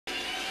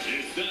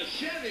It's the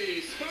Chevy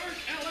Spark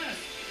LS,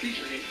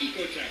 featuring an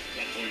EcoTech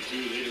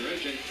 1.2-liter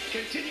engine,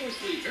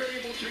 continuously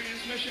variable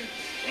transmission,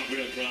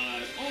 front-wheel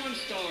drive,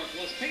 OnStar,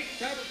 plus paint,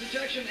 fabric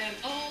protection, and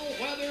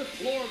all-weather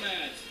floor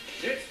mats.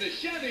 It's the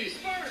Chevy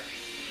Spark.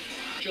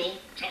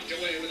 Tucked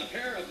away with a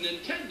pair of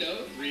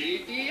Nintendo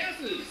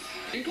 3DSs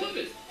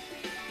included.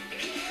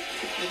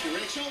 Thank you,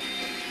 Rachel.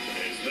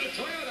 It's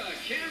the Toyota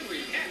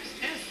Camry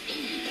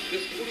XSE.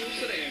 This four-door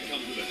sedan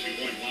comes with a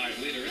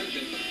 2.5-liter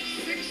engine,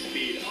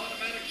 6-speed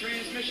automatic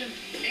transmission,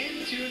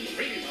 and-tuned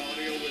premium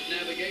audio with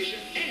navigation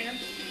and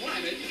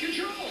climate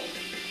control.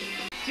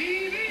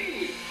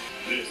 TV.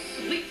 This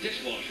sleek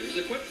dishwasher is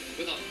equipped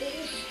with a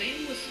full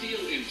stainless steel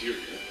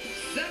interior,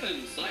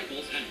 7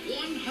 cycles, and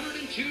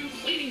 102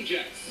 cleaning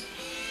jets.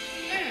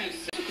 And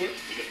equipped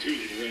with a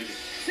 2-liter engine,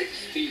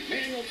 6-speed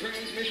manual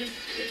transmission,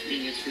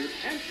 convenience group,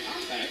 and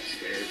compact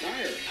spare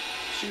tire.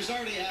 She was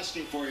already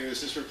asking for you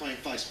since we're playing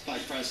five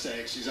price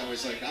tag. She's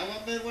always like, I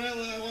want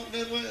Manuela, I want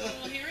Manuela.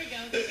 Well, here we go.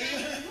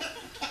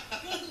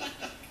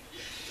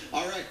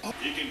 All right. Oh.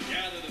 You can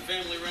gather the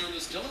family around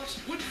this deluxe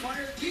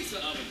wood-fired pizza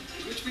oven,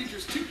 which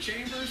features 2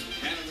 chambers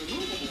and a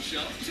removable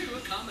shelf to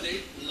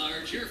accommodate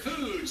larger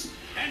foods.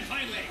 And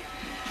finally,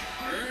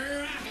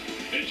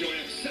 enjoy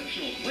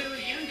exceptional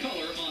clarity and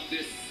color on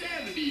this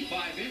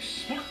 75-inch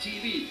smart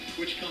TV,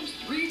 which comes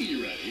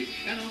 3D ready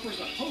and offers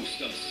a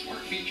host of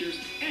smart features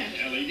and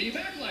LED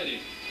backlighting.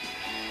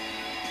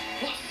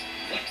 Plus,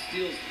 Flex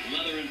Steel's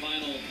leather and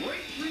vinyl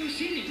breakthrough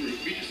seating group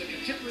features a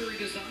contemporary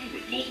design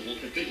with multiple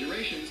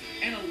configurations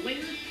and a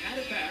layered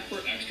padded back for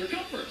extra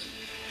comfort.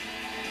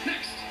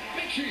 Next,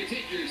 make sure you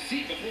take your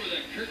seat before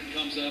the curtain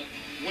comes up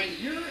when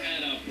you're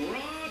at a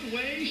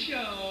Broadway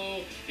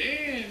show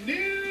in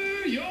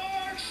New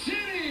York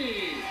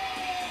City.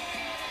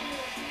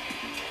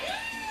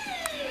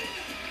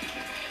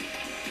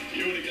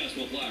 You and a guest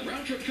will fly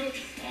round trip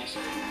coach.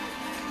 Awesome.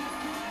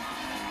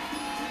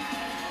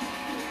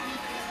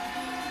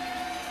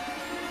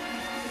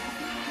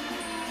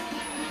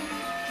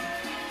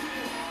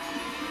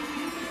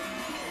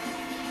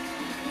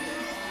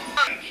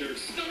 Capture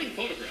stunning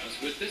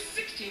photographs with this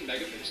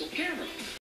 16-megapixel camera.